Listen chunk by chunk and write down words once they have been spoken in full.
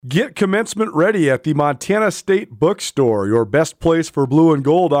Get commencement ready at the Montana State Bookstore, your best place for blue and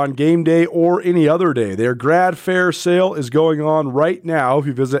gold on game day or any other day. Their grad fair sale is going on right now if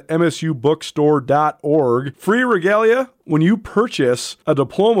you visit msubookstore.org. Free regalia when you purchase a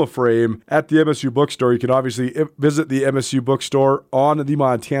diploma frame at the MSU Bookstore. You can obviously visit the MSU Bookstore on the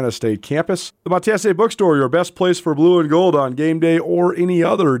Montana State campus. The Montana State Bookstore, your best place for blue and gold on game day or any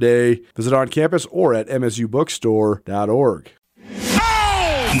other day. Visit on campus or at msubookstore.org.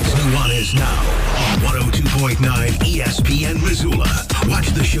 It's Nuanez now on 102.9 ESPN Missoula. Watch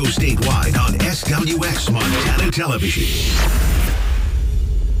the show statewide on SWX Montana Television.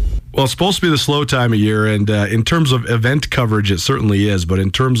 Well, it's supposed to be the slow time of year, and in terms of event coverage, it certainly is. But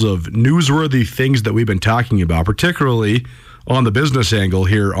in terms of newsworthy things that we've been talking about, particularly on the business angle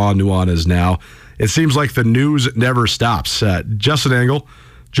here on Nuanez now, it seems like the news never stops. Justin Angle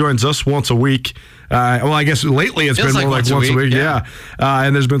joins us once a week. Well, I guess lately it's been more like once a week. Yeah.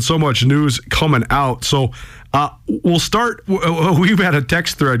 And there's been so much news coming out. So we'll start. We've had a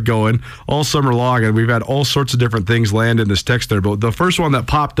text thread going all summer long, and we've had all sorts of different things land in this text thread. But the first one that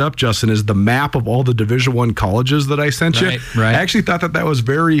popped up, Justin, is the map of all the Division I colleges that I sent you. Right. I actually thought that was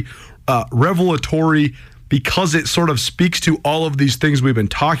very revelatory, because it sort of speaks to all of these things we've been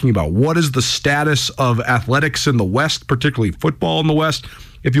talking about. What is the status of athletics in the West, particularly football in the West?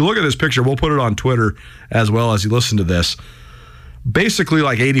 If you look at this picture, we'll put it on Twitter as well as you listen to this. Basically,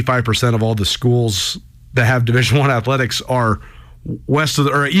 like 85% of all the schools that have Division I athletics are east of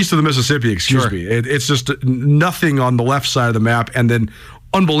the Mississippi. Excuse me. It's just nothing on the left side of the map, and then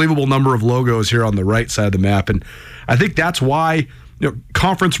unbelievable number of logos here on the right side of the map. And I think that's why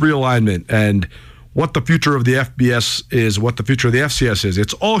conference realignment and what the future of the FBS is, what the future of the FCS is.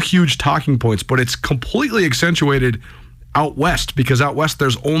 It's all huge talking points, but it's completely accentuated out west, because out west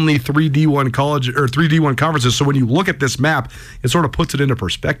there's only 3 D1 conferences. So when you look at this map, it sort of puts it into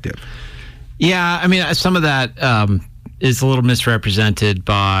perspective. Yeah, I mean, some of that is a little misrepresented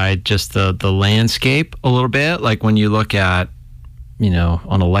by just the landscape a little bit. Like when you look at,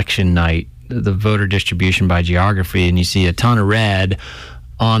 on election night, the voter distribution by geography, and you see a ton of red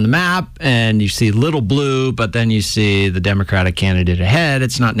on the map, and you see little blue, but then you see the Democratic candidate ahead.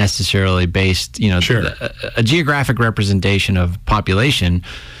 It's not necessarily based, a geographic representation of population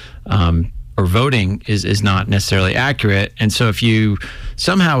or voting is not necessarily accurate. And so if you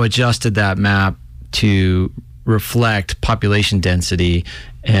somehow adjusted that map to reflect population density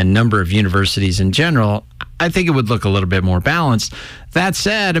and number of universities in general, I think it would look a little bit more balanced. That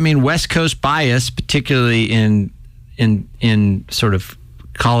said, I mean, West Coast bias, particularly in sort of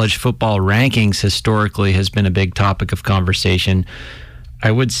college football rankings historically, has been a big topic of conversation. I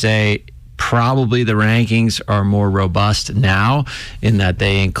would say probably the rankings are more robust now in that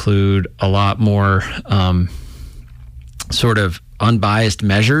they include a lot more sort of unbiased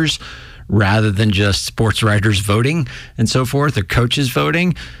measures rather than just sports writers voting and so forth, or coaches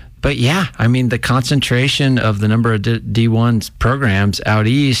voting. But yeah, I mean, the concentration of the number of D1 programs out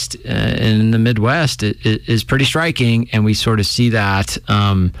east in the Midwest is pretty striking, and we sort of see that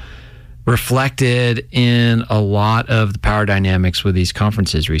reflected in a lot of the power dynamics with these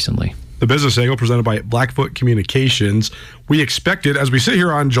conferences recently. The business angle presented by Blackfoot Communications. We expected, as we sit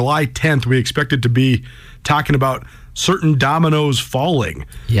here on July 10th, we expected to be talking about certain dominoes falling.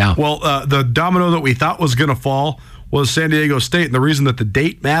 Yeah. Well, the domino that we thought was going to fall was San Diego State, and the reason that the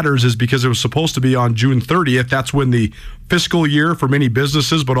date matters is because it was supposed to be on June 30th. That's when the fiscal year for many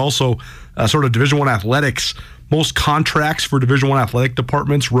businesses, but also sort of Division I athletics, most contracts for Division I athletic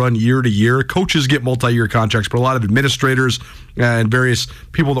departments run year to year. Coaches get multi-year contracts, but a lot of administrators and various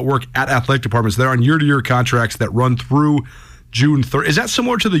people that work at athletic departments, they're on year-to-year contracts that run through June 3rd. Is that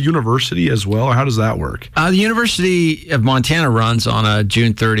similar to the university as well, or how does that work? The University of Montana runs on a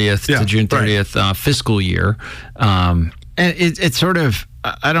June 30th to June 30th fiscal year. And it's sort of,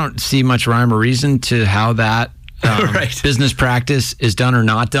 I don't see much rhyme or reason to how that business practice is done or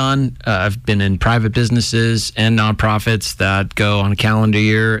not done. I've been in private businesses and nonprofits that go on a calendar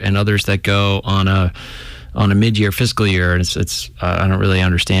year and others that go on a mid-year fiscal year, and it's I don't really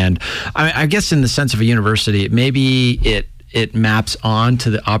understand. I guess in the sense of a university, maybe it maps on to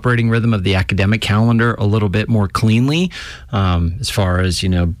the operating rhythm of the academic calendar a little bit more cleanly, as far as,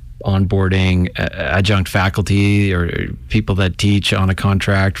 onboarding adjunct faculty or people that teach on a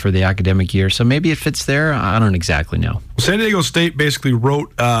contract for the academic year. So maybe it fits there. I don't exactly know. San Diego State basically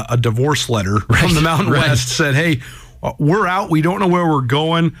wrote a divorce letter from the Mountain West, said, hey, we're out. We don't know where we're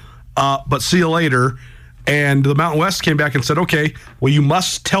going, but see you later. And the Mountain West came back and said, okay, well, you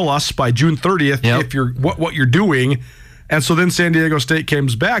must tell us by June 30th if you're what you're doing. And so then San Diego State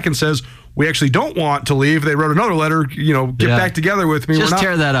comes back and says, we actually don't want to leave. They wrote another letter, get back together with me. Just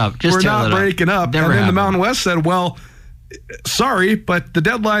tear that up. We're not breaking up. Never and then happened. the Mountain West said, well, sorry, but the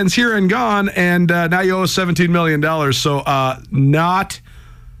deadline's here and gone, and now you owe us $17 million. So not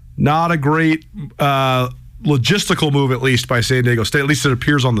a great logistical move, at least, by San Diego State. At least it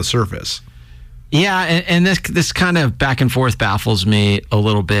appears on the surface. Yeah, and this kind of back and forth baffles me a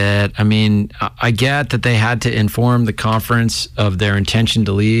little bit. I mean, I get that they had to inform the conference of their intention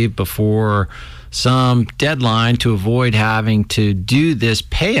to leave before some deadline to avoid having to do this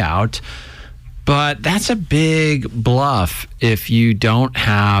payout. But that's a big bluff if you don't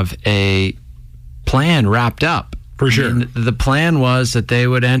have a plan wrapped up. For sure. The plan was that they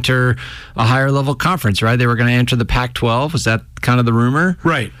would enter a higher level conference, right? They were going to enter the Pac-12. Was that kind of the rumor?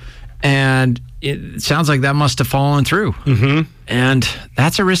 Right. And it sounds like that must have fallen through. Mm-hmm. And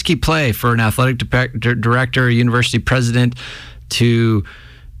that's a risky play for an athletic director, a university president, to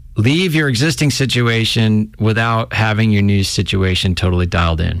leave your existing situation without having your new situation totally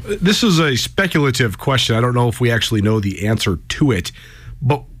dialed in. This is a speculative question. I don't know if we actually know the answer to it,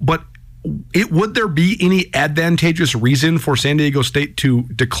 but would there be any advantageous reason for San Diego State to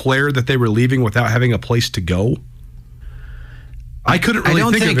declare that they were leaving without having a place to go? I couldn't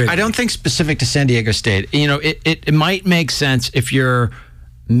really think of it. I don't think specific to San Diego State. It might make sense if you're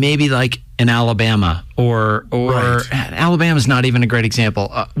maybe like in Alabama or Right. Alabama's not even a great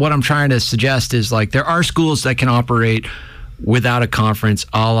example. What I'm trying to suggest is like there are schools that can operate without a conference,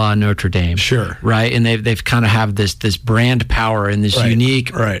 a la Notre Dame. Sure. Right, and they've kind of have this brand power and this unique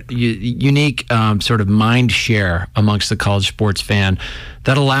sort of mind share amongst the college sports fan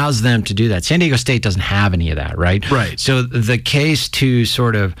that allows them to do that. San Diego State doesn't have any of that, right? Right. So the case to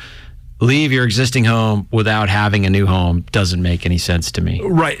sort of leave your existing home without having a new home doesn't make any sense to me.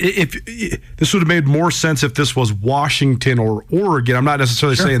 Right. If this would have made more sense if this was Washington or Oregon. I'm not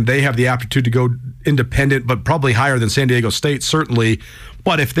necessarily saying they have the aptitude to go independent, but probably higher than San Diego State, certainly.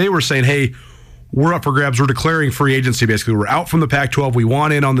 But if they were saying, hey, we're up for grabs, we're declaring free agency, basically, we're out from the Pac-12, we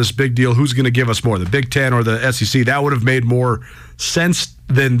want in on this big deal, who's going to give us more, the Big Ten or the SEC? That would have made more sense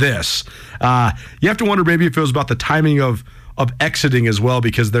than this. You have to wonder maybe if it was about the timing of exiting as well,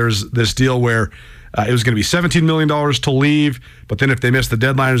 because there's this deal where it was going to be $17 million to leave, but then if they missed the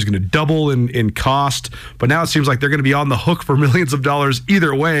deadline, it was going to double in cost. But now it seems like they're going to be on the hook for millions of dollars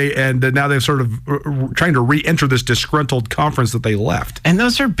either way, and now they're sort of trying to re-enter this disgruntled conference that they left. And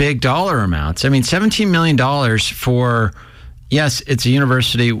those are big dollar amounts. I mean, $17 million for, yes, it's a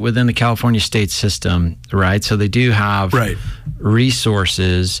university within the California state system, right? So they do have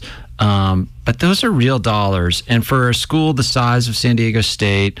resources. But those are real dollars. And for a school the size of San Diego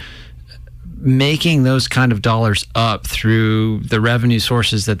State, making those kind of dollars up through the revenue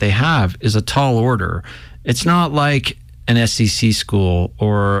sources that they have is a tall order. It's not like an SEC school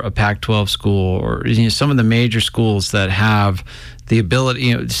or a Pac-12 school or some of the major schools that have the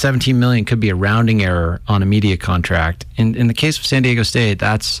ability, $17 million could be a rounding error on a media contract. In the case of San Diego State,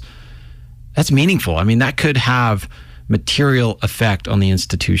 that's meaningful. I mean, that could have material effect on the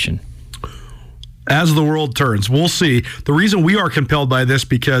institution. As the world turns, we'll see. The reason we are compelled by this,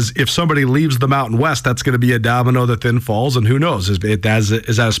 because if somebody leaves the Mountain West, that's going to be a domino that then falls, and who knows? Is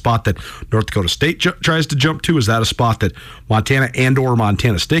that a spot that North Dakota State tries to jump to? Is that a spot that Montana and or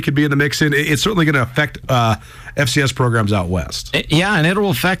Montana State could be in the mix in? It's certainly going to affect FCS programs out west. Yeah, and it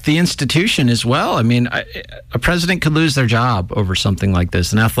will affect the institution as well. I mean, a president could lose their job over something like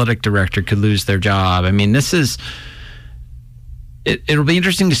this. An athletic director could lose their job. I mean, this is... It'll be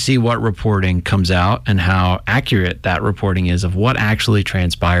interesting to see what reporting comes out and how accurate that reporting is of what actually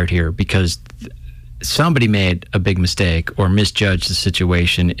transpired here, because somebody made a big mistake or misjudged the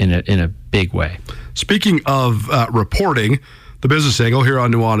situation in a big way. Speaking of reporting, the business angle here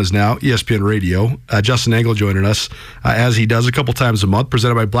on Nuanez Now, ESPN Radio. Justin Angle joining us as he does a couple times a month,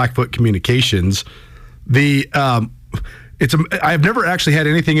 presented by Blackfoot Communications. I've never actually had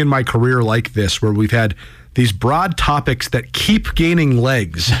anything in my career like this where we've had these broad topics that keep gaining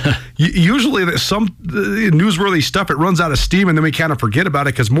legs. Usually some newsworthy stuff, it runs out of steam and then we kind of forget about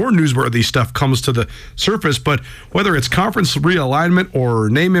it because more newsworthy stuff comes to the surface. But whether it's conference realignment or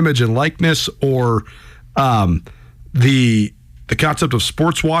name, image, and likeness, or the concept of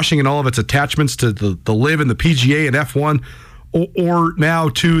sports washing and all of its attachments to the LIV and the PGA and F1, or now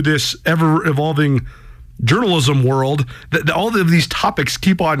to this ever-evolving journalism world, all of these topics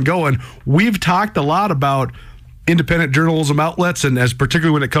keep on going. We've talked a lot about independent journalism outlets, and as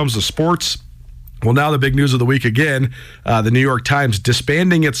particularly when it comes to sports. Well, now the big news of the week again, the New York Times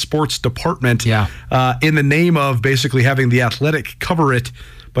disbanding its sports department in the name of basically having The Athletic cover it,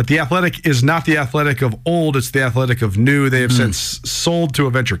 But the Athletic is not the Athletic of old. It's the Athletic of new. They have since sold to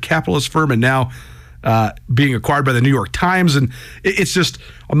a venture capitalist firm and now being acquired by the New York Times. And it's just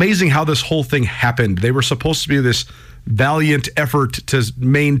amazing how this whole thing happened. They were supposed to be this valiant effort to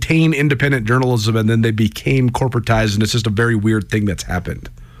maintain independent journalism, and then they became corporatized, and it's just a very weird thing that's happened.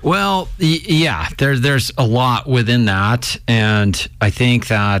 Well, yeah, there's a lot within that, and I think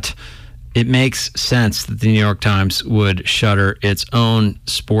that it makes sense that the New York Times would shutter its own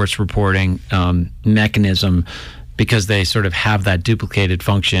sports reporting mechanism, because they sort of have that duplicated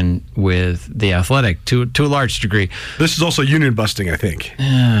function with the Athletic to a large degree. This is also union busting, I think.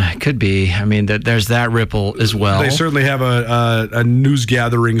 Could be. I mean, there's that ripple as well. They certainly have a news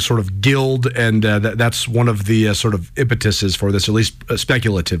gathering sort of guild, and that's one of the sort of impetuses for this, at least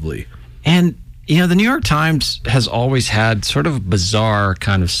speculatively. And the New York Times has always had sort of bizarre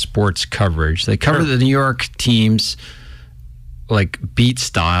kind of sports coverage. They cover the New York teams like beat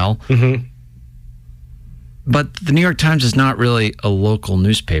style. Mm-hmm. But the New York Times is not really a local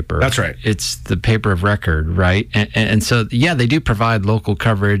newspaper. That's right. It's the paper of record, right? And so, yeah, they do provide local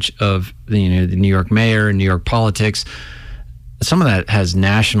coverage of the New York mayor and New York politics. Some of that has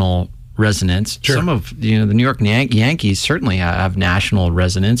national resonance. Sure. Some of the New York Yankees certainly have national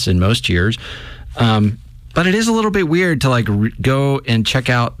resonance in most years. But it is a little bit weird to go and check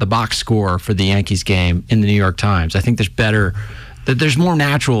out the box score for the Yankees game in the New York Times. I think there's more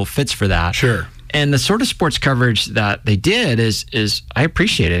natural fits for that. Sure. And the sort of sports coverage that they did is I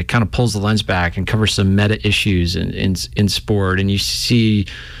appreciate it. It kind of pulls the lens back and covers some meta issues in sport, and you see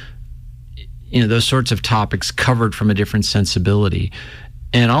those sorts of topics covered from a different sensibility.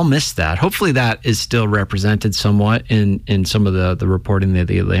 And I'll miss that. Hopefully that is still represented somewhat in some of the reporting that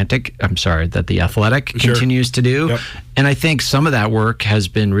the Athletic continues to do. Yep. And I think some of that work has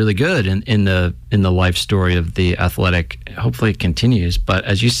been really good in the life story of the Athletic. Hopefully it continues. But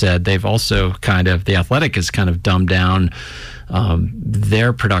as you said, they've also the Athletic has kind of dumbed down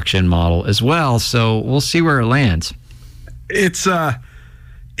their production model as well. So we'll see where it lands.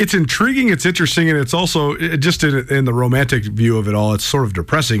 It's intriguing, it's interesting, and it's also, just in the romantic view of it all, it's sort of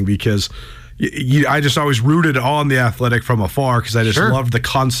depressing because I just always rooted on the Athletic from afar because I just loved the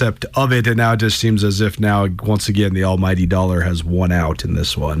concept of it, and now it just seems as if now, once again, the almighty dollar has won out in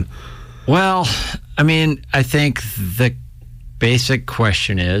this one. Well, I mean, I think the basic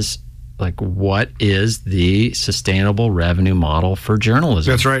question is, what is the sustainable revenue model for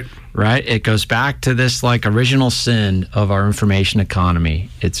journalism? That's right. Right? It goes back to this original sin of our information economy.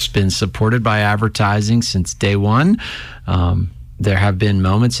 It's been supported by advertising since day one. There have been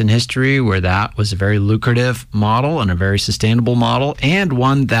moments in history where that was a very lucrative model and a very sustainable model, and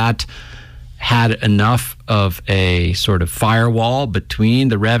one that had enough of a sort of firewall between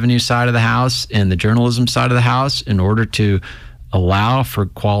the revenue side of the house and the journalism side of the house in order to allow for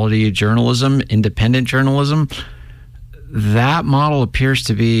quality journalism, independent journalism. That model appears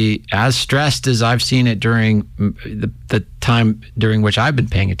to be as stressed as I've seen it during the time during which I've been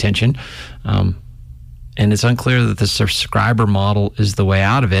paying attention. And it's unclear that the subscriber model is the way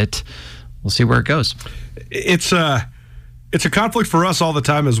out of it. We'll see where it goes. It's a conflict for us all the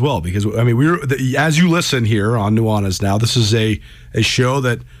time as well, because I mean, as you listen here on Nuanez now, this is a show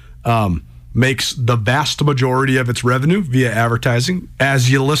that makes the vast majority of its revenue via advertising. As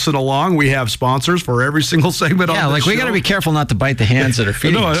you listen along, we have sponsors for every single segment on this show. We got to be careful not to bite the hands that are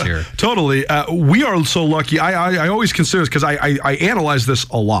feeding us here. Totally. We are so lucky. I always consider this because I analyze this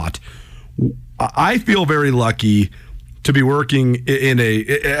a lot. I feel very lucky to be working in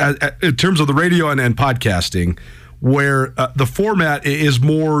terms of the radio and podcasting, where the format is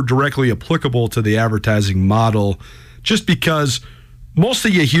more directly applicable to the advertising model, just because most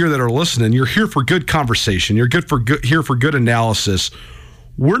of you here that are listening, you're here for good conversation. You're here for good analysis.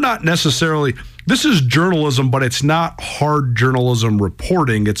 We're not necessarily, this is journalism, but it's not hard journalism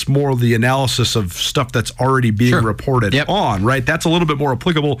reporting. It's more the analysis of stuff that's already being reported on, right? That's a little bit more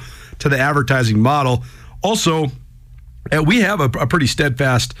applicable to the advertising model. Also, we have a pretty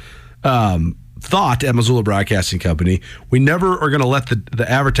steadfast thought at Missoula Broadcasting Company. We never are going to let the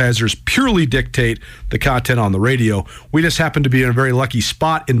advertisers purely dictate the content on the radio. We just happen to be in a very lucky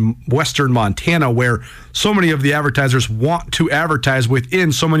spot in western Montana where so many of the advertisers want to advertise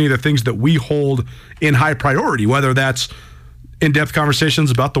within so many of the things that we hold in high priority, whether that's in-depth conversations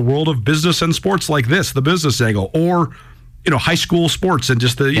about the world of business and sports like this, the business angle, or high school sports and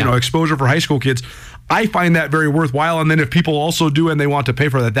just the exposure for high school kids. I find that very worthwhile. And then if people also do and they want to pay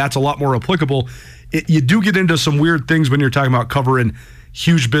for that, that's a lot more applicable. You do get into some weird things when you're talking about covering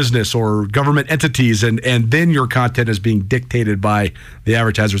huge business or government entities, and then your content is being dictated by the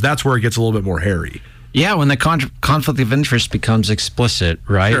advertisers. That's where it gets a little bit more hairy. Yeah, when the conflict of interest becomes explicit,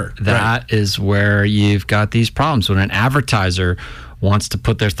 right? Sure, That is where you've got these problems. When an advertiser wants to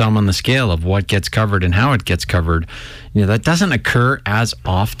put their thumb on the scale of what gets covered and how it gets covered, that doesn't occur as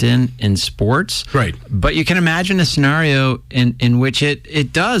often in sports. Right. But you can imagine a scenario in which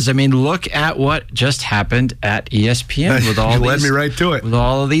it does. I mean, look at what just happened at ESPN with all led me right to it. With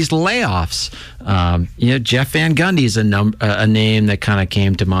all of these layoffs. Jeff Van Gundy is a name that kind of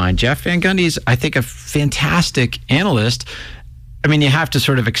came to mind. Jeff Van Gundy is, I think, a fantastic analyst. I mean, you have to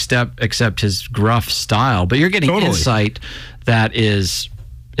sort of accept his gruff style, but you're getting insight that is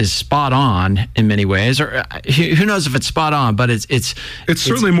spot on in many ways, or who knows if it's spot on, but it's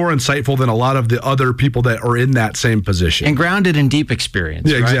certainly more insightful than a lot of the other people that are in that same position, and grounded in deep experience.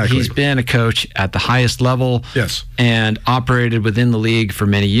 Yeah, right? exactly. He's been a coach at the highest level, yes, and operated within the league for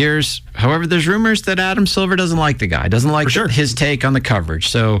many years. However, there's rumors that Adam Silver doesn't like the guy, doesn't like his take on the coverage.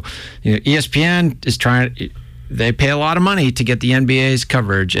 So, ESPN is trying. They pay a lot of money to get the NBA's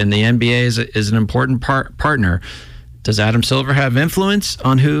coverage, and the NBA is an important partner. Does Adam Silver have influence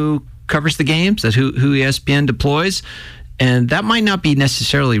on who covers the games, who ESPN deploys? And that might not be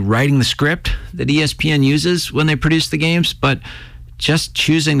necessarily writing the script that ESPN uses when they produce the games, but just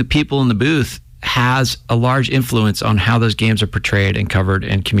choosing the people in the booth has a large influence on how those games are portrayed and covered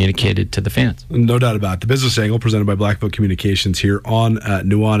and communicated to the fans. No doubt about it. The Business Angle, presented by Blackfoot Communications here on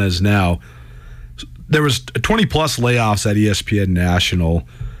Nuanez Now. There was 20-plus layoffs at ESPN National,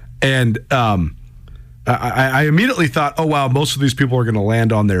 and I immediately thought, oh, wow, most of these people are going to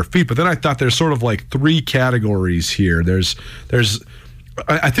land on their feet. But then I thought there's sort of like three categories here.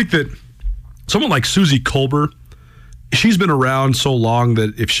 I think that someone like Susie Colbert, she's been around so long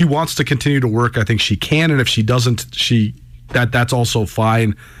that if she wants to continue to work, I think she can. And if she doesn't, that's also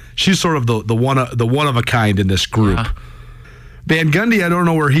fine. She's sort of the one of a kind in this group. Yeah. Van Gundy, I don't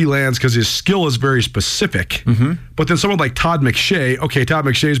know where he lands because his skill is very specific. Mm-hmm. But then someone like Todd McShay, Todd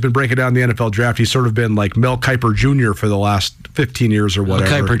McShay's been breaking down the NFL draft. He's sort of been like Mel Kiper Jr. for the last 15 years or whatever.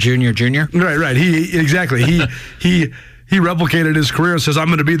 Mel Kiper Jr. Right. He replicated his career and says, I'm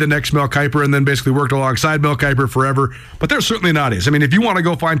going to be the next Mel Kiper, and then basically worked alongside Mel Kiper forever. But they're certainly not his. I mean, if you want to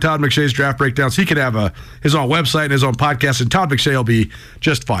go find Todd McShay's draft breakdowns, he could have his own website and his own podcast, and Todd McShay will be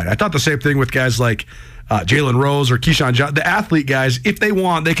just fine. I thought the same thing with guys like Jalen Rose or Keyshawn Johnson. The athlete guys, if they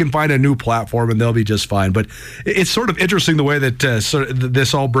want, they can find a new platform and they'll be just fine. But it's sort of interesting the way that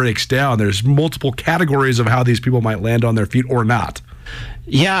this all breaks down. There's multiple categories of how these people might land on their feet or not.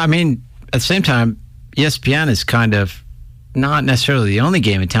 Yeah, I mean, at the same time, ESPN is kind of not necessarily the only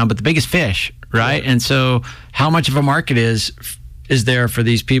game in town, but the biggest fish, right? And so how much of a market is there for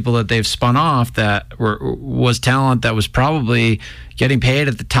these people that they've spun off that was talent that was probably getting paid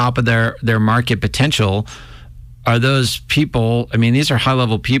at the top of their market potential? Are those people, I mean, these are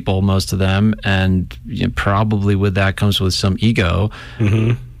high-level people, most of them, and probably with that comes with some ego.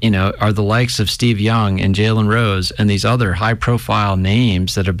 Mm-hmm. Are the likes of Steve Young and Jalen Rose and these other high-profile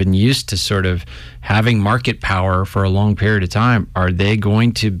names that have been used to sort of having market power for a long period of time, are they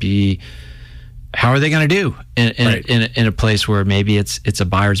going to be... How are they going to do in a place where maybe it's a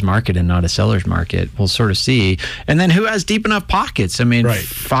buyer's market and not a seller's market? We'll sort of see. And then who has deep enough pockets? I mean,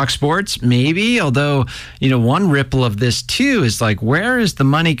 Fox Sports, maybe. Although, one ripple of this too is like, where is the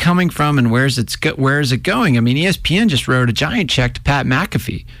money coming from and where is it going? I mean, ESPN just wrote a giant check to Pat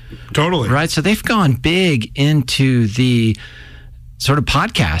McAfee. Totally. Right? So they've gone big into the sort of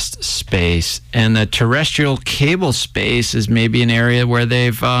podcast space, and the terrestrial cable space is maybe an area where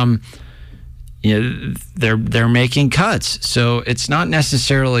they've... they're making cuts. So it's not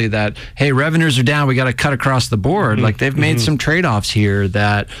necessarily that, hey, revenues are down, we got to cut across the board. Mm-hmm. Like they've made some trade-offs here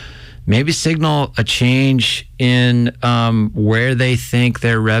that maybe signal a change in where they think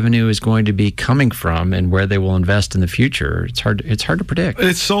their revenue is going to be coming from and where they will invest in the future. It's hard to predict.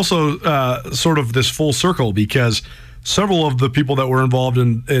 It's also sort of this full circle because several of the people that were involved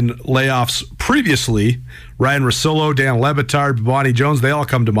in layoffs previously, Ryan Russillo, Dan Lebitard, Bonnie Jones, they all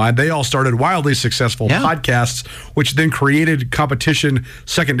come to mind. They all started wildly successful podcasts, which then created competition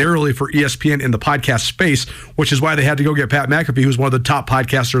secondarily for ESPN in the podcast space, which is why they had to go get Pat McAfee, who's one of the top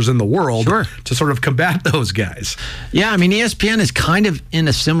podcasters in the world, to sort of combat those guys. Yeah, I mean, ESPN is kind of in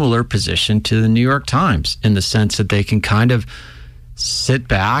a similar position to the New York Times in the sense that they can kind of sit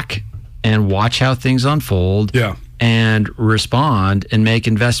back and watch how things unfold. Yeah. And respond and make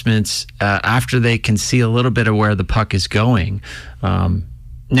investments after they can see a little bit of where the puck is going.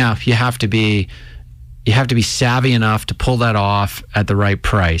 Now, you have to be savvy enough to pull that off at the right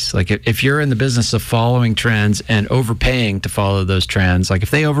price. Like if you're in the business of following trends and overpaying to follow those trends, like if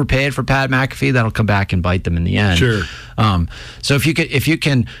they overpaid for Pat McAfee, that'll come back and bite them in the end. Sure. So if you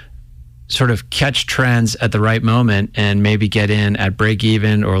can sort of catch trends at the right moment and maybe get in at break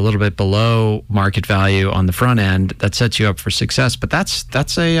even or a little bit below market value on the front end, that sets you up for success. But that's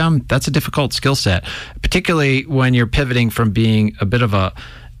a difficult skill set, particularly when you're pivoting from being a bit of a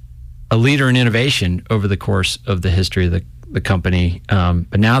leader in innovation over the course of the history of the company.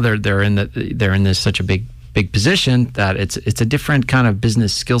 But now they're in this such a big position that it's a different kind of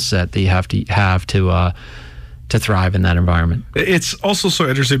business skill set that you have to thrive in that environment. It's also so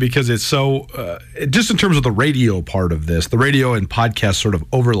interesting because it's so, just in terms of the radio part of this, the radio and podcast sort of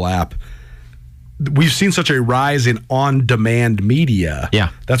overlap. We've seen such a rise in on-demand media. Yeah.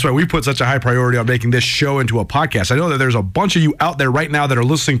 That's why we put such a high priority on making this show into a podcast. I know that there's a bunch of you out there right now that are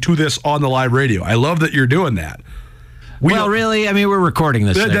listening to this on the live radio. I love that you're doing that. Really, I mean, we're recording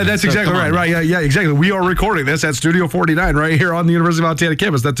this. That's exactly right. Right? Yeah, exactly. We are recording this at Studio 49 right here on the University of Montana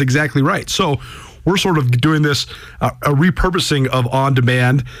campus. That's exactly right. So we're sort of doing this a repurposing of on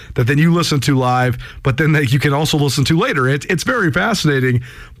demand that then you listen to live, but then that you can also listen to later. It's very fascinating.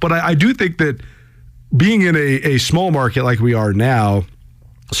 But I do think that being in a small market like we are now,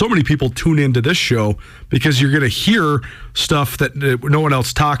 so many people tune into this show because you're going to hear stuff that no one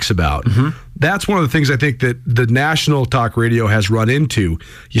else talks about. Mm-hmm. That's one of the things I think that the national talk radio has run into.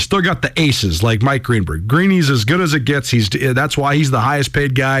 You still got the aces like Mike Greenberg. Greeny's as good as it gets. That's why he's the highest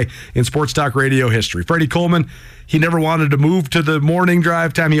paid guy in sports talk radio history. Freddie Coleman, he never wanted to move to the morning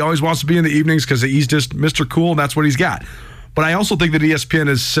drive time. He always wants to be in the evenings because he's just Mr. Cool, and that's what he's got. But I also think that ESPN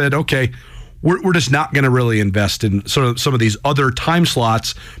has said, okay, we're just not going to really invest in sort of some of these other time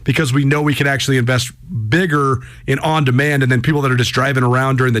slots because we know we can actually invest bigger in on demand, and then people that are just driving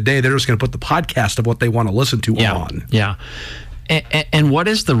around during the day, they're just going to put the podcast of what they want to listen to on. Yeah. And what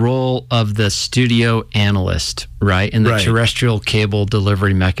is the role of the studio analyst, right, in the terrestrial cable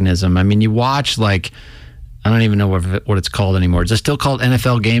delivery mechanism? I mean, you watch I don't even know what it's called anymore. Is it still called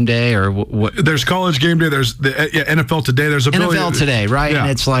NFL Game Day or what? There's College Game Day. There's the NFL Today. There's a NFL Today, right? Yeah.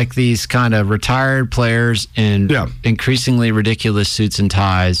 And it's like these kind of retired players in increasingly ridiculous suits and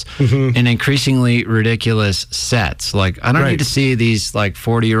ties and increasingly ridiculous sets. Like, I don't need to see these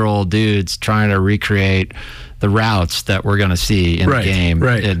 40-year-old dudes trying to recreate the routes that we're going to see in the game.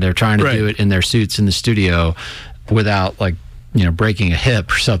 Right. And they're trying to do it in their suits in the studio without breaking a hip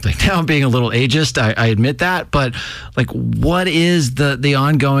or something. Now I'm being a little ageist, I admit that, but what is the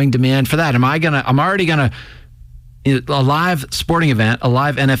ongoing demand for that? I'm already gonna a live sporting event, a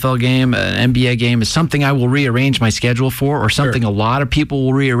live NFL game, an NBA game is something I will rearrange my schedule for, or something a lot of people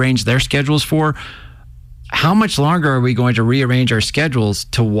will rearrange their schedules for. How much longer are we going to rearrange our schedules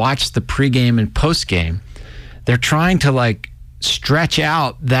to watch the pregame and postgame? They're trying to stretch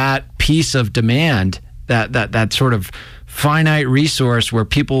out that piece of demand, that sort of finite resource where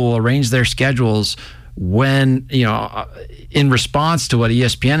people will arrange their schedules when, in response to what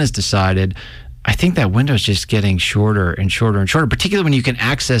ESPN has decided. I think that window is just getting shorter and shorter and shorter, particularly when you can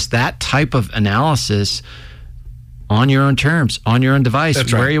access that type of analysis on your own terms, on your own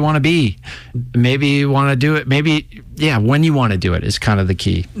device, where you want to be. Maybe you want to do it. When you want to do it is kind of the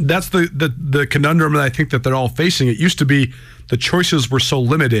key. That's the conundrum that I think that they're all facing. It used to be the choices were so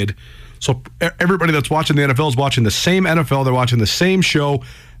limited. So everybody that's watching the NFL is watching the same NFL. They're watching the same show.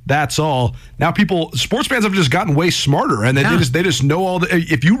 That's all. Now sports fans have just gotten way smarter, and they just know all the.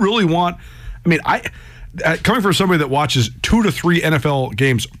 If you really want, coming from somebody that watches 2 to 3 NFL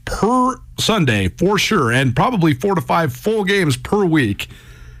games per Sunday for sure, and probably 4 to 5 full games per week,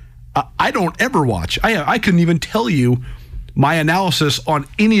 I don't ever watch. I couldn't even tell you my analysis on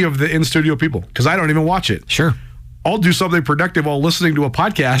any of the in-studio people because I don't even watch it. Sure. I'll do something productive while listening to a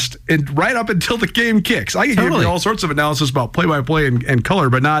podcast and right up until the game kicks. I can give you all sorts of analysis about play-by-play and color,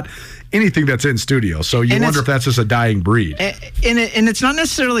 but not anything that's in studio. So you wonder if that's just a dying breed. And it's not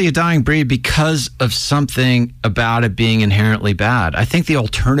necessarily a dying breed because of something about it being inherently bad. I think the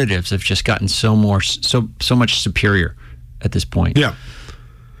alternatives have just gotten so much superior at this point. Yeah.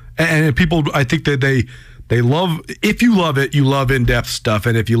 And people, I think that they love, if you love it, you love in-depth stuff.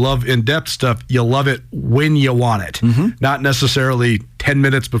 And if you love in-depth stuff, you love it when you want it. Mm-hmm. Not necessarily 10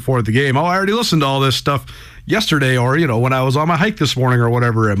 minutes before the game. Oh, I already listened to all this stuff yesterday or, when I was on my hike this morning or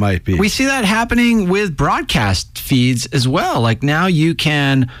whatever it might be. We see that happening with broadcast feeds as well. Like now you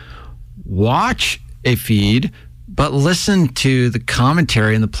can watch a feed, but listen to the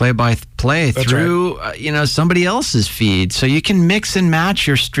commentary and the play-by-play through, somebody else's feed. So you can mix and match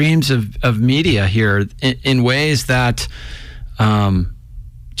your streams of media here in ways that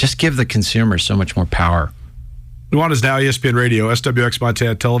just give the consumer so much more power. Nuanez Now, ESPN Radio, SWX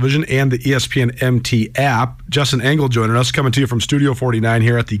Montana Television, and the ESPN MT app. Justin Engel joining us, coming to you from Studio 49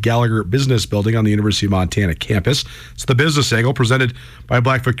 here at the Gallagher Business Building on the University of Montana campus. It's the Business Angle presented by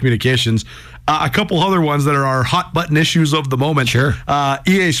Blackfoot Communications. A couple other ones that are our hot button issues of the moment. Sure.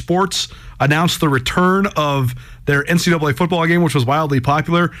 EA Sports announced the return of their NCAA football game, which was wildly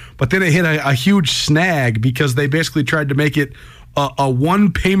popular, but then it hit a huge snag because they basically tried to make it a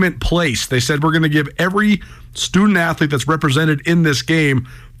one payment place. They said, we're going to give every student athlete that's represented in this game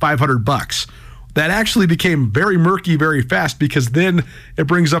 $500. That actually became very murky very fast, because then it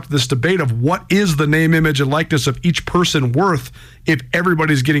brings up this debate of what is the name, image, and likeness of each person worth if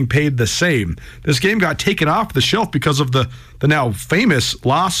everybody's getting paid the same. This game got taken off the shelf because of the now famous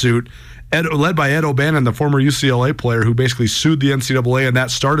lawsuit led by Ed O'Bannon, the former UCLA player, who basically sued the NCAA, and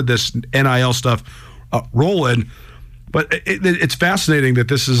that started this NIL stuff rolling. But it's fascinating that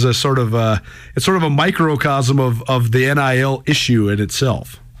this is a sort of a microcosm of the NIL issue in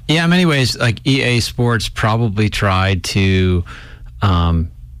itself. Yeah, in many ways, like EA Sports probably tried to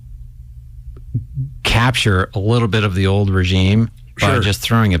capture a little bit of the old regime by just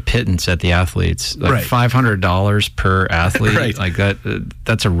throwing a pittance at the athletes, like $500 per athlete. Right. Like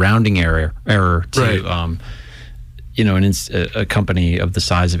that's a rounding error to a company of the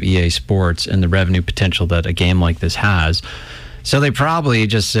size of EA Sports and the revenue potential that a game like this has. So they probably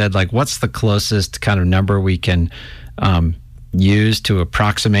just said, like, what's the closest kind of number we can use to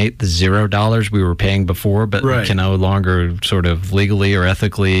approximate the $0 we were paying before, but we can no longer sort of legally or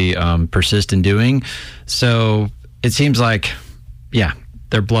ethically persist in doing. So it seems like,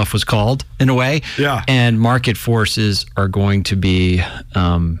 their bluff was called in a way. Yeah. And market forces are going to be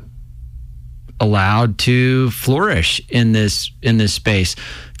allowed to flourish in this space.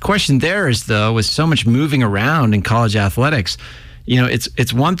 Question there is, though, with so much moving around in college athletics,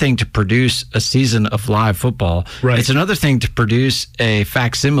 it's one thing to produce a season of live football. Right. It's another thing to produce a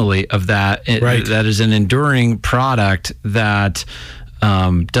facsimile of that. That is an enduring product that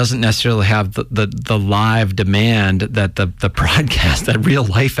doesn't necessarily have the live demand that the broadcast, that real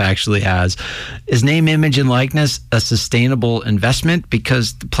life actually has. Is name, image, and likeness a sustainable investment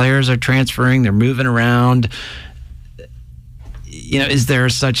because the players are transferring, they're moving around? Is there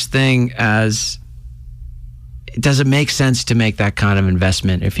such thing as, does it make sense to make that kind of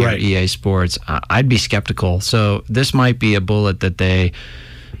investment if you're EA Sports? I'd be skeptical. So this might be a bullet that they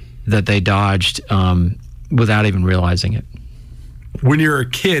dodged without even realizing it. When you're a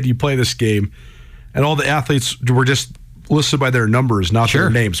kid, you play this game, and all the athletes were just listed by their numbers, not their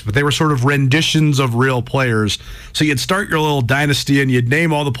names, but they were sort of renditions of real players. So you'd start your little dynasty, and you'd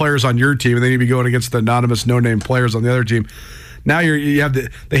name all the players on your team, and then you'd be going against the anonymous, no-name players on the other team. Now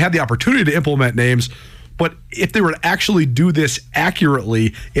they had the opportunity to implement names, but if they were to actually do this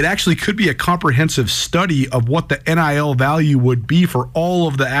accurately, it actually could be a comprehensive study of what the NIL value would be for all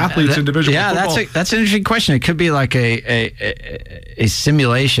of the athletes in Division I football. Yeah, that's an interesting question. It could be like a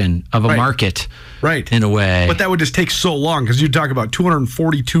simulation of a market, in a way. But that would just take so long, because you'd talk about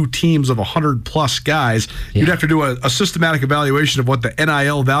 242 teams of 100-plus guys. You'd have to do a systematic evaluation of what the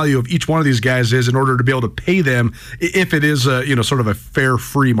NIL value of each one of these guys is in order to be able to pay them if it is sort of a fair,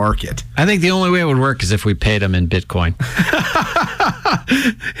 free market. I think the only way it would work is if we paid them in Bitcoin.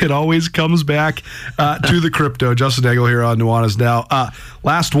 It always comes back to the crypto. Justin Engel here on Nuanez Now.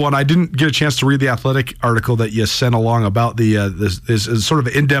 Last one, I didn't get a chance to read the Athletic article that you sent along about this sort of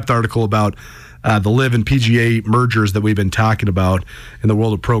an in-depth article about the LIV and PGA mergers that we've been talking about in the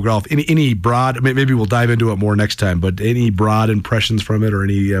world of pro golf. Any broad, maybe we'll dive into it more next time, but any broad impressions from it or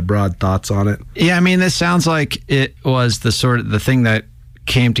any broad thoughts on it? Yeah, I mean, this sounds like it was the thing that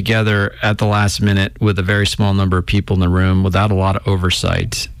came together at the last minute with a very small number of people in the room without a lot of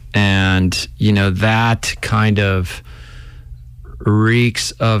oversight. And, that kind of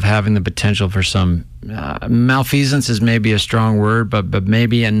reeks of having the potential for some malfeasance is maybe a strong word, but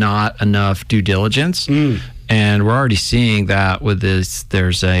maybe not enough due diligence. And we're already seeing that with this.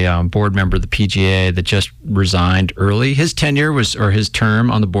 There's a board member of the PGA that just resigned early. His tenure his term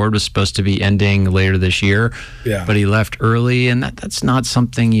on the board was supposed to be ending later this year, but he left early, and that's not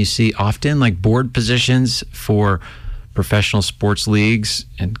something you see often. Like, board positions for professional sports leagues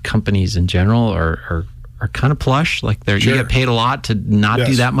and companies in general are kind of plush. Like, you get paid a lot to not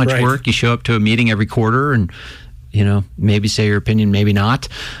do that much work. You show up to a meeting every quarter and, maybe say your opinion, maybe not.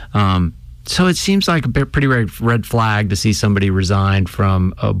 So it seems like a pretty red flag to see somebody resign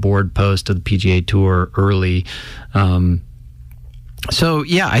from a board post of the PGA Tour early. So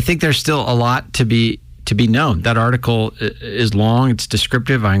yeah, I think there's still a lot to be known. That article is long. It's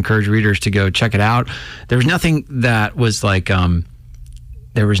descriptive. I encourage readers to go check it out. There was nothing that was like,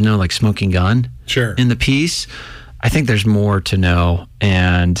 there was no like smoking gun in the piece. I think there's more to know,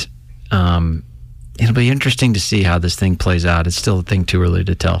 and it'll be interesting to see how this thing plays out. It's still a thing too early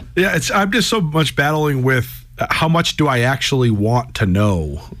to tell. Yeah, I'm just so much battling with how much do I actually want to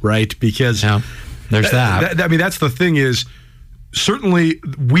know, right? Because there's that. I mean, that's the thing is, certainly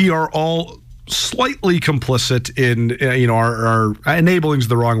we are all slightly complicit in, our enabling is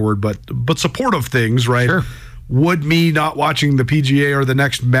the wrong word, but supportive things, right? Sure. Would me not watching the PGA or the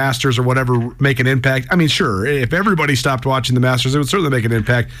next Masters or whatever make an impact? I mean, sure, if everybody stopped watching the Masters, it would certainly make an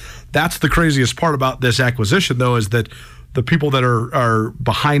impact. That's the craziest part about this acquisition, though, is that the people that are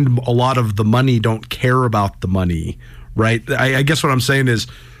behind a lot of the money don't care about the money, right? I guess what I'm saying is,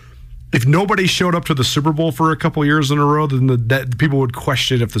 if nobody showed up to the Super Bowl for a couple years in a row, then that people would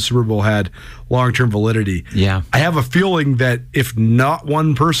question if the Super Bowl had long-term validity. Yeah. I have a feeling that if not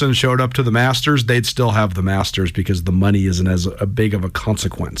one person showed up to the Masters, they'd still have the Masters because the money isn't as big of a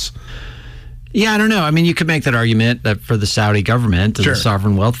consequence. Yeah, I don't know. I mean, you could make that argument that for the Saudi government and the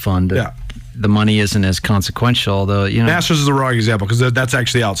Sovereign Wealth Fund, the money isn't as consequential, although, Masters is the wrong example because that's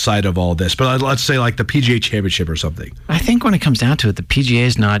actually outside of all this. But let's say like the PGA Championship or something. I think when it comes down to it, the PGA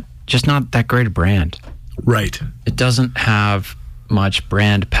is not that great a brand. Right. It doesn't have much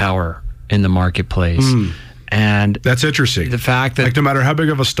brand power in the marketplace. And that's interesting. The fact that, like, no matter how big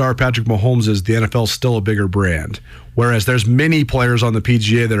of a star Patrick Mahomes is, the NFL is still a bigger brand. Whereas there's many players on the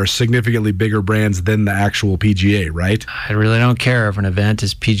PGA that are significantly bigger brands than the actual PGA, right? I really don't care if an event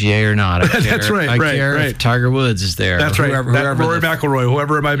is PGA or not. That's right. I care if Tiger Woods is there. That's right. Whoever Rory McIlroy,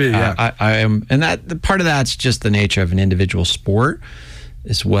 whoever it might be. Yeah, I am, and that the part of that's just the nature of an individual sport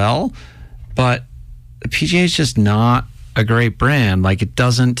as well. But the PGA is just not a great brand. Like, it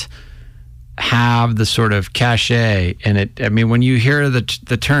doesn't have the sort of cachet in it. I mean, when you hear the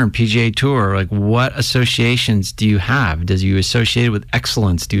term PGA Tour, like, what associations do you have? Does you associate it with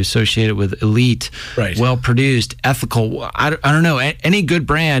excellence? Do you associate it with elite, well-produced, ethical? I don't know. Any good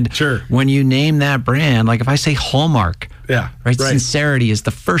brand, when you name that brand, like if I say Hallmark, sincerity is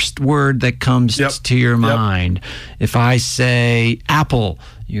the first word that comes to your mind. If I say Apple,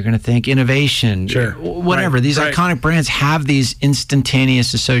 you're going to think innovation, whatever. These iconic brands have these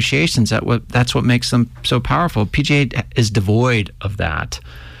instantaneous associations. That's what makes them so powerful. PGA is devoid of that.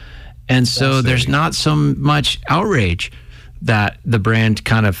 And so there's not so much outrage that the brand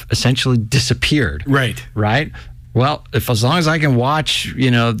kind of essentially disappeared. Right. Well, as long as I can watch,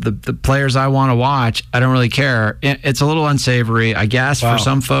 the players I want to watch, I don't really care. It's a little unsavory, I guess, for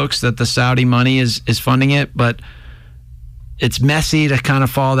some folks that the Saudi money is funding it, but it's messy to kind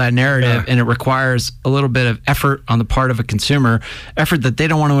of follow that narrative, and it requires a little bit of effort on the part of a consumer, effort that they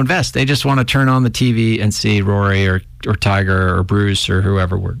don't want to invest. They just want to turn on the TV and see Rory or Tiger or Bruce or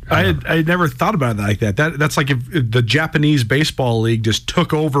whoever. I had never thought about it like that. That's like if the Japanese baseball league just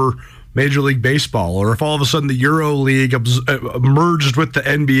took over Major League Baseball, or if all of a sudden the Euro League merged with the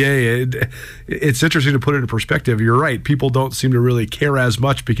NBA. It's interesting to put it in perspective. You're right. People don't seem to really care as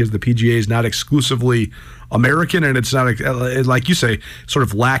much because the PGA is not exclusively American, and it's not, like you say, sort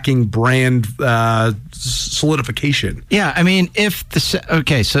of lacking brand solidification. Yeah, I mean,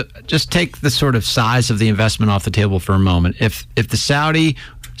 so just take the sort of size of the investment off the table for a moment. If the Saudi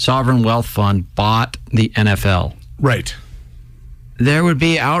Sovereign Wealth Fund bought the NFL, there would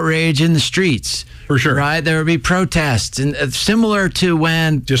be outrage in the streets. For sure. Right? There would be protests. And similar to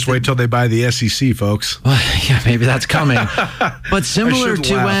when... Just wait till they buy the SEC, folks. Well, yeah, maybe that's coming. But similar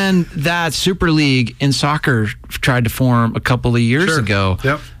to when that Super League in soccer tried to form a couple of years ago.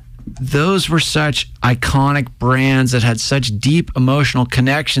 Those were such iconic brands that had such deep emotional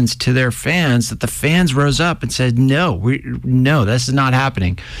connections to their fans that the fans rose up and said, no, this is not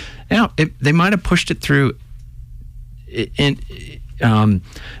happening. Now, they might have pushed it through...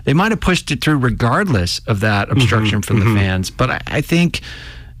 they might have pushed it through regardless of that obstruction from the fans. But I think,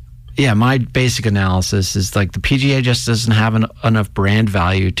 my basic analysis is like the PGA just doesn't have enough brand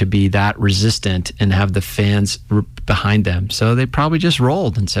value to be that resistant and have the fans behind them. So they probably just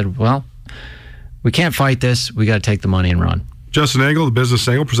rolled and said, well, we can't fight this. We got to take the money and run. Justin Angle, the Business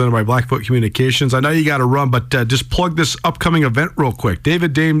Angle, presented by Blackfoot Communications. I know you got to run, but just plug this upcoming event real quick.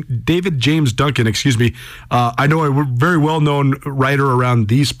 David James Duncan, I know a very well-known writer around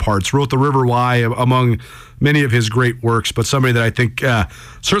these parts, wrote The River Why, among many of his great works, but somebody that I think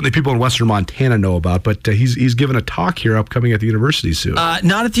certainly people in Western Montana know about. But he's given a talk here upcoming at the university soon.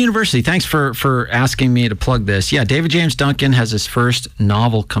 Not at the university. Thanks for asking me to plug this. Yeah, David James Duncan has his first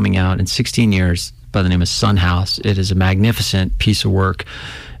novel coming out in 16 years. By the name of Sun House. It is a magnificent piece of work,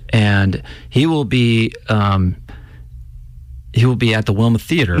 and he will be at the Wilma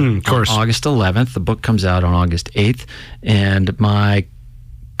Theater on August 11th. The book comes out on August 8th, and my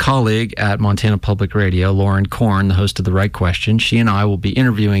colleague at Montana Public Radio, Lauren Korn, the host of The Right Question. She and I will be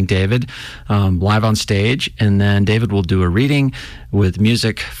interviewing David live on stage, and then David will do a reading with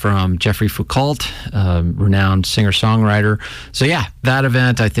music from Jeffrey Foucault, renowned singer-songwriter. So yeah, that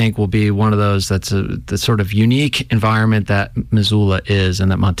event I think will be one of those that's the sort of unique environment that Missoula is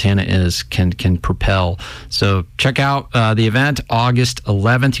and that Montana is can propel. So check out the event August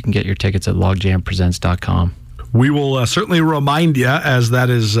 11th. You can get your tickets at logjampresents.com. We will certainly remind you, as that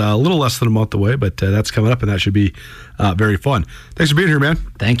is a little less than a month away, but that's coming up, and that should be very fun. Thanks for being here, man.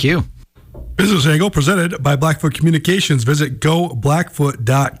 Thank you. Business Angle presented by Blackfoot Communications. Visit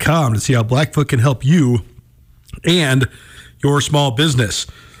goblackfoot.com to see how Blackfoot can help you and your small business.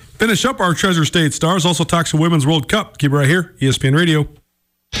 Finish up our Treasure State Stars. Also talks some Women's World Cup. Keep it right here, ESPN Radio.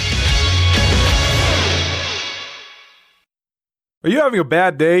 Are you having a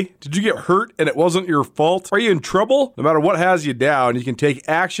bad day? Did you get hurt and it wasn't your fault? Are you in trouble? No matter what has you down, you can take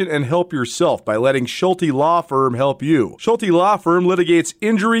action and help yourself by letting Schulte Law Firm help you. Schulte Law Firm litigates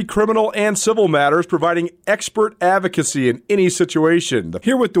injury, criminal, and civil matters, providing expert advocacy in any situation.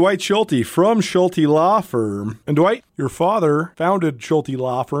 Here with Dwight Schulte from Schulte Law Firm. And Dwight, your father founded Schulte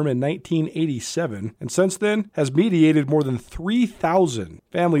Law Firm in 1987, and since then has mediated more than 3,000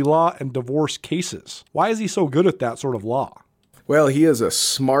 family law and divorce cases. Why is he so good at that sort of law? Well, he is a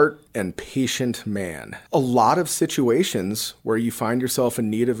smart and patient man. A lot of situations where you find yourself in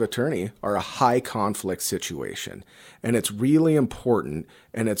need of attorney are a high conflict situation. And it's really important,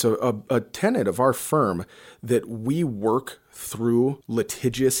 and it's a tenet of our firm, that we work through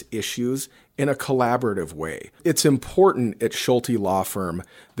litigious issues in a collaborative way. It's important at Schulte Law Firm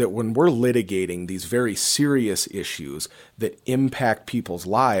that when we're litigating these very serious issues that impact people's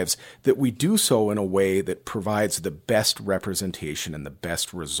lives, that we do so in a way that provides the best representation and the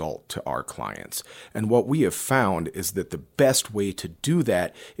best result to our clients. And what we have found is that the best way to do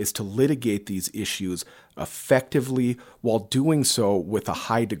that is to litigate these issues effectively while doing so with a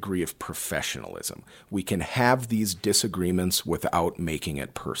high degree of professionalism. We can have these disagreements without making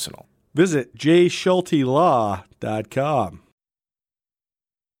it personal. Visit jschultelaw.com.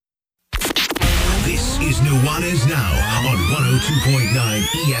 This is Nuanez Now on 102.9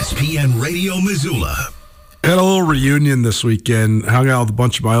 ESPN Radio Missoula. Had a little reunion this weekend. Hung out with a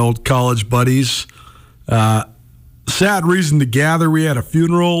bunch of my old college buddies. Sad reason to gather. We had a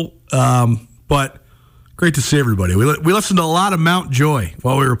funeral, but great to see everybody. We listened to a lot of Mount Joy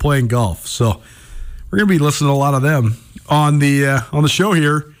while we were playing golf, so we're going to be listening to a lot of them on the show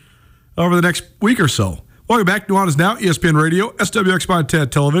here over the next week or so. Welcome back to Nuanez Now, ESPN Radio, SWX Montana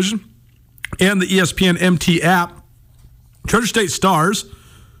Television, and the ESPN MT app. Treasure State Stars.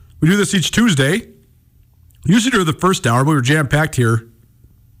 We do this each Tuesday. Usually during the first hour, but we were jam-packed here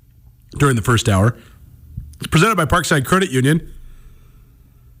during the first hour. It's presented by Parkside Credit Union.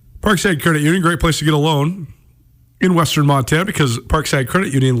 Parkside Credit Union, great place to get a loan in Western Montana because Parkside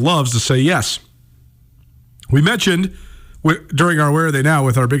Credit Union loves to say yes. We mentioned during our Where Are They Now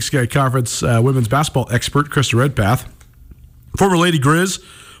with our Big Sky Conference women's basketball expert, Krista Redpath, former Lady Grizz,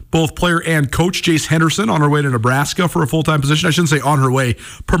 both player and coach Jace Henderson on her way to Nebraska for a full-time position. I shouldn't say on her way,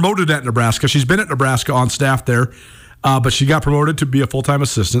 promoted at Nebraska. She's been at Nebraska on staff there, but she got promoted to be a full-time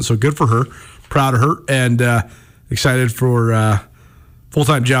assistant, so good for her. Proud of her, and excited for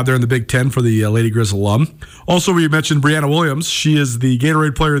full-time job there in the Big Ten for the Lady Grizz alum. Also, we mentioned Brianna Williams. She is the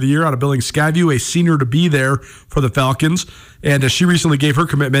Gatorade Player of the Year out of Billings Skyview, a senior to be there for the Falcons, and she recently gave her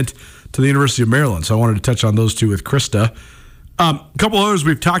commitment to the University of Maryland, so I wanted to touch on those two with Krista. A couple others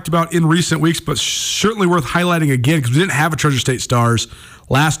we've talked about in recent weeks, but certainly worth highlighting again because we didn't have a Treasure State Stars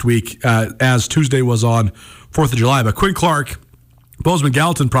last week as Tuesday was on 4th of July. But Quinn Clark, Bozeman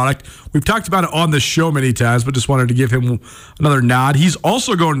Gallatin product, we've talked about it on this show many times, but just wanted to give him another nod. He's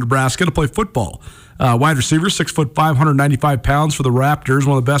also going to Nebraska to play football. Wide receiver, 6'5", 195 pounds for the Raptors,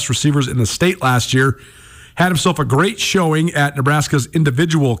 one of the best receivers in the state last year. Had himself a great showing at Nebraska's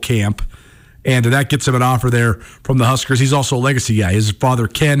individual camp, and that gets him an offer there from the Huskers. He's also a legacy guy. His father,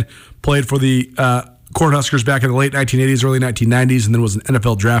 Ken, played for the Cornhuskers back in the late 1980s, early 1990s, and then was an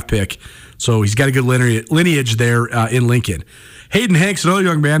NFL draft pick. So he's got a good lineage there in Lincoln. Hayden Hanks, another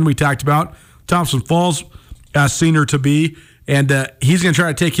young man we talked about, Thompson Falls senior to be, and he's going to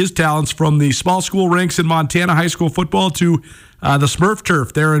try to take his talents from the small school ranks in Montana high school football to the Smurf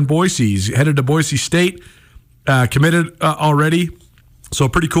turf there in Boise. He's headed to Boise State, committed already. So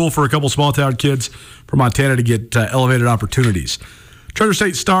pretty cool for a couple small-town kids from Montana to get elevated opportunities. Treasure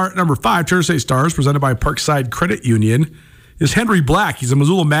State Star, number 5, Treasure State Stars, presented by Parkside Credit Union, is Henry Black. He's a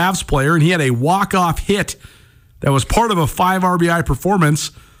Missoula Mavs player, and he had a walk-off hit that was part of a 5 RBI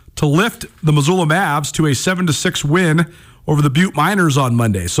performance to lift the Missoula Mavs to a 7-6 win over the Butte Miners on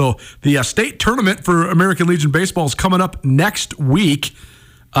Monday. So the state tournament for American Legion Baseball is coming up next week.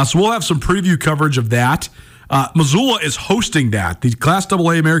 So we'll have some preview coverage of that. Missoula is hosting that. The Class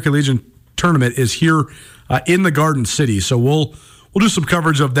AA American Legion tournament is here in the Garden City. So we'll do some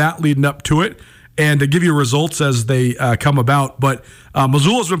coverage of that leading up to it and to give you results as they come about. But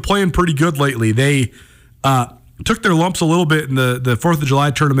Missoula's been playing pretty good lately. They took their lumps a little bit in the 4th of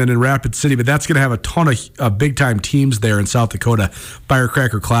July tournament in Rapid City, but that's going to have a ton of big-time teams there in South Dakota,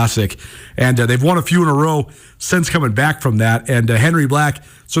 Firecracker Classic. And they've won a few in a row since coming back from that. And Henry Black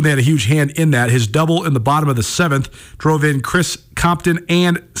certainly had a huge hand in that. His double in the bottom of the 7th drove in Chris Compton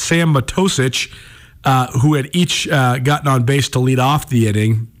and Sam Matosic, who had each gotten on base to lead off the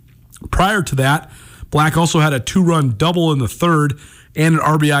inning. Prior to that, Black also had a 2-run double in the 3rd and an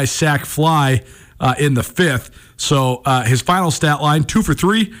RBI sac fly in the 5th. So his final stat line, 2 for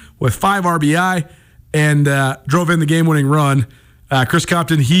 3 with 5 RBI and drove in the game-winning run. Chris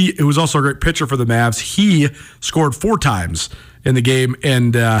Compton, who was also a great pitcher for the Mavs, he scored 4 times in the game,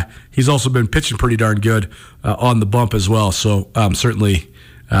 and he's also been pitching pretty darn good on the bump as well. So certainly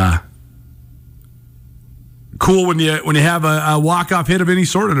cool when you have a walk-off hit of any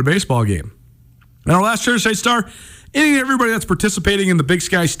sort in a baseball game. And our last Treasure State star, any and everybody that's participating in the Big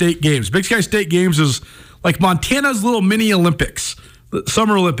Sky State Games. Big Sky State Games is like Montana's little mini Olympics, the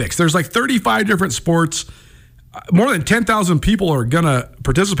Summer Olympics. There's like 35 different sports. More than 10,000 people are going to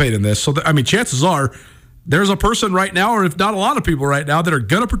participate in this. So, chances are there's a person right now, or if not a lot of people right now, that are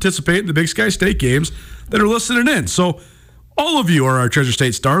going to participate in the Big Sky State Games that are listening in. So all of you are our Treasure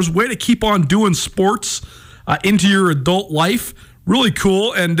State stars. Way to keep on doing sports into your adult life. Really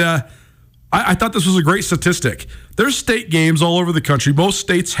cool. And I thought this was a great statistic. There's state games all over the country. Most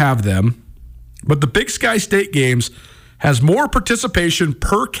states have them. But the Big Sky State Games has more participation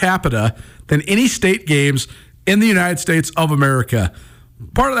per capita than any state games in the United States of America.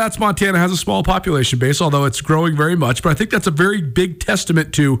 Part of that's Montana has a small population base, although it's growing very much. But I think that's a very big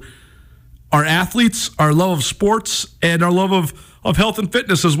testament to our athletes, our love of sports, and our love of health and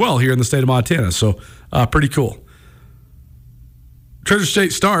fitness as well here in the state of Montana. So pretty cool. Treasure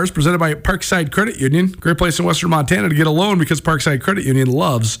State Stars, presented by Parkside Credit Union. Great place in Western Montana to get a loan because Parkside Credit Union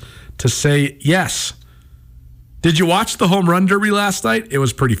loves to say yes. Did you watch the Home Run Derby last night? It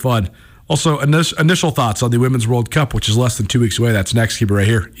was pretty fun. Also, initial thoughts on the Women's World Cup, which is less than 2 weeks away. That's next. Keep it right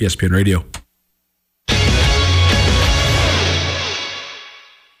here, ESPN Radio.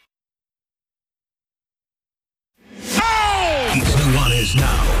 It's Nuanez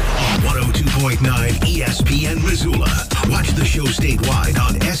now on 102.9 ESPN Missoula. Watch the show statewide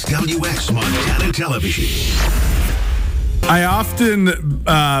on SWX Montana Television. I often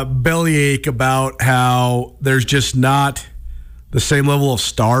bellyache about how there's just not the same level of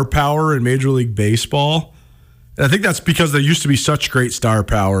star power in Major League Baseball. And I think that's because there used to be such great star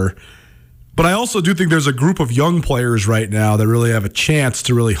power. But I also do think there's a group of young players right now that really have a chance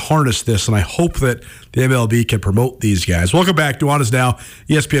to really harness this, and I hope that the MLB can promote these guys. Welcome back to Nuanez Now,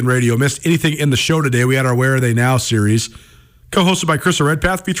 ESPN Radio. Missed anything in the show today? We had our Where Are They Now series, co-hosted by Krista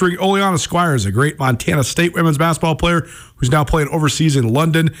Redpath, featuring Oleana Squires, a great Montana State women's basketball player who's now playing overseas in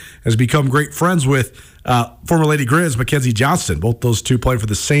London, has become great friends with former Lady Grizz, Mackenzie Johnston. Both those two playing for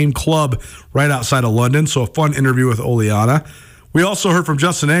the same club right outside of London, so a fun interview with Oleana. We also heard from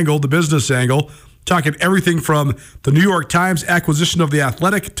Justin Angle, the business angle, talking everything from the New York Times acquisition of The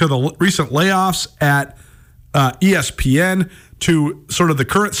Athletic to the recent layoffs at ESPN to sort of the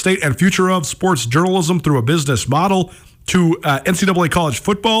current state and future of sports journalism through a business model to NCAA college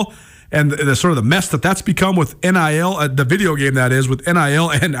football and the sort of the mess that's become with NIL, the video game that is, with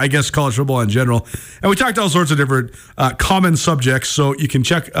NIL and I guess college football in general. And we talked all sorts of different common subjects, so you can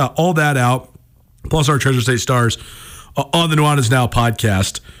check all that out, plus our Treasure State Stars on the Nuanez Now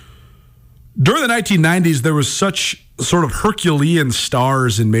podcast. During the 1990s, there was such sort of Herculean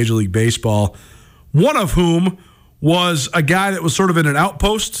stars in Major League Baseball, one of whom was a guy that was sort of in an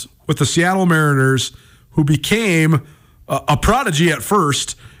outpost with the Seattle Mariners who became a prodigy at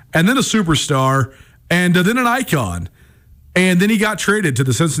first and then a superstar and then an icon. And then he got traded to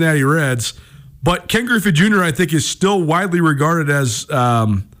the Cincinnati Reds. But Ken Griffey Jr., I think, is still widely regarded as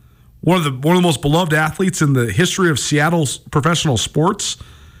one of the most beloved athletes in the history of Seattle's professional sports.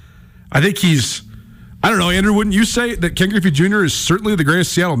 I think I don't know, Andrew, wouldn't you say that Ken Griffey Jr. is certainly the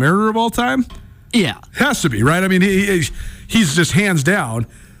greatest Seattle Mariner of all time? Yeah. Has to be, right? I mean, he's just hands down.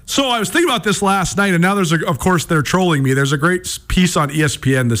 So I was thinking about this last night, and now of course, they're trolling me. There's a great piece on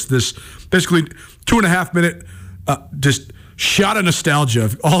ESPN, this basically 2.5 minute just shot of nostalgia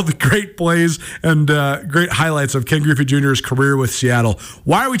of all the great plays and great highlights of Ken Griffey Jr.'s career with Seattle.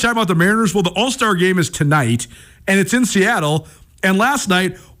 Why are we talking about the Mariners? Well, the All-Star game is tonight, and it's in Seattle. And last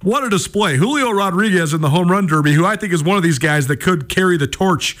night, what a display. Julio Rodriguez in the home run derby, who I think is one of these guys that could carry the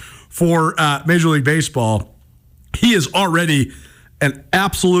torch for Major League Baseball. He is already an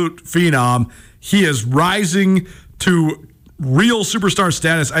absolute phenom. He is rising to real superstar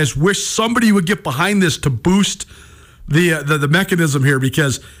status. I just wish somebody would get behind this to boost the mechanism here,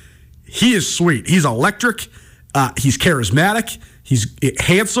 because he is sweet. He's electric. He's charismatic. He's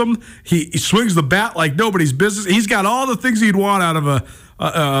handsome. He swings the bat like nobody's business. He's got all the things you'd want out of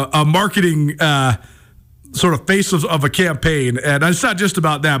a marketing sort of face of a campaign. And it's not just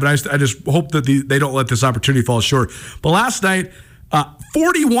about that, but I just hope that they don't let this opportunity fall short. But last night,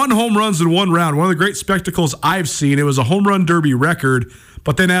 41 home runs in one round. One of the great spectacles I've seen. It was a home run derby record,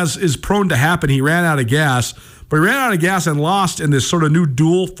 but then, as is prone to happen, he ran out of gas. But he ran out of gas and lost in this sort of new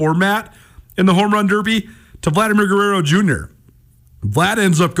dual format in the home run derby to Vladimir Guerrero Jr. Vlad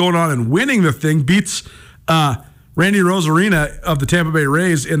ends up going on and winning the thing, beats Randy Rosarina of the Tampa Bay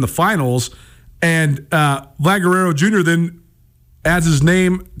Rays in the finals, and Vlad Guerrero Jr. then adds his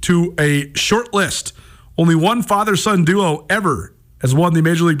name to a short list. Only one father-son duo ever has won the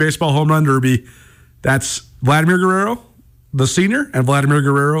Major League Baseball home run derby. That's Vladimir Guerrero, the senior, and Vladimir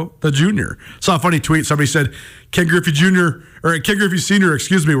Guerrero, the junior. Saw a funny tweet. Somebody said, Ken Griffey Sr.,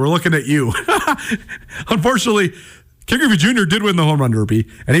 excuse me, we're looking at you. Unfortunately, Ken Griffey Jr. did win the home run derby,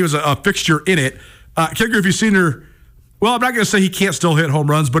 and he was a fixture in it. Ken Griffey Sr., well, I'm not going to say he can't still hit home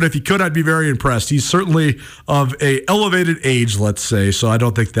runs, but if he could, I'd be very impressed. He's certainly of a elevated age, let's say, so I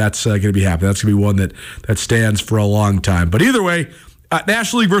don't think that's going to be happening. That's going to be one that stands for a long time. But either way,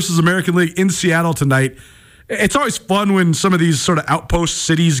 National League versus American League in Seattle tonight. It's always fun when some of these sort of outpost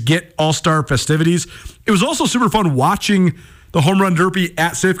cities get all-star festivities. It was also super fun watching the home run derby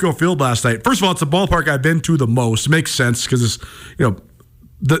at Safeco Field last night. First of all, it's the ballpark I've been to the most. It makes sense because it's,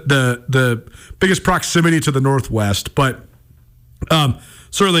 the biggest proximity to the Northwest, but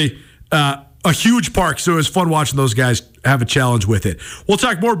certainly a huge park, so it was fun watching those guys have a challenge with it. We'll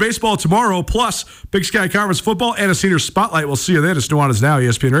talk more baseball tomorrow, plus Big Sky Conference football and a senior spotlight. We'll see you then. It's Nuanez Now,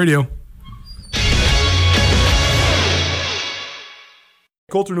 ESPN Radio.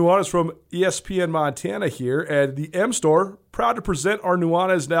 Colter Nuanez from ESPN Montana here, and the M Store, proud to present our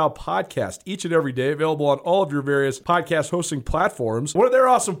Nuanez Now podcast each and every day, available on all of your various podcast hosting platforms. One of their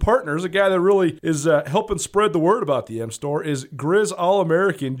awesome partners, a guy that really is helping spread the word about the M Store, is Grizz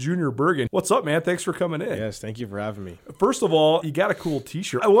All-American Junior Bergen. What's up, man? Thanks for coming in. Yes, thank you for having me. First of all, you got a cool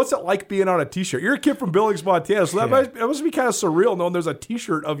t-shirt. What's it like being on a t-shirt? You're a kid from Billings, Montana, so that must be kind of surreal knowing there's a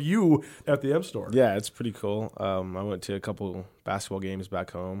t-shirt of you at the M Store. Yeah, it's pretty cool. I went to a couple basketball games back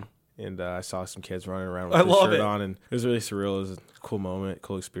home, and I saw some kids running around with their shirt on, and it was really surreal. It was a cool moment,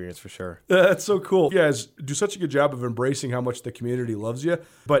 cool experience for sure. That's so cool. You guys do such a good job of embracing how much the community loves you.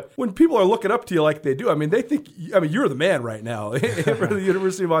 But when people are looking up to you like they do, they think, you're the man right now for the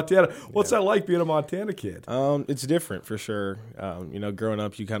University of Montana. What's that like being a Montana kid? It's different for sure. Growing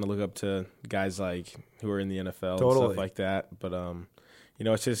up, you kind of look up to guys like who are in the NFL and stuff like that. But,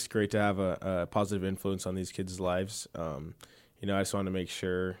 it's just great to have a positive influence on these kids' lives. I just want to make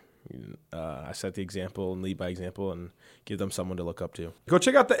sure I set the example and lead by example and give them someone to look up to. Go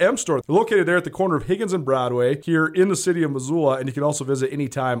check out the M Store. They're located there at the corner of Higgins and Broadway here in the city of Missoula, and you can also visit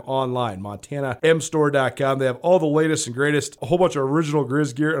anytime online, MontanaMStore.com. They have all the latest and greatest, a whole bunch of original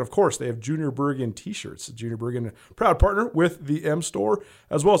Grizz gear, and of course, they have Junior Bergen t-shirts. Junior Bergen, proud partner with the M Store,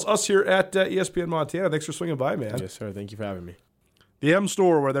 as well as us here at ESPN Montana. Thanks for swinging by, man. Yes, sir. Thank you for having me. The M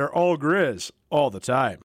Store, where they're all Grizz all the time.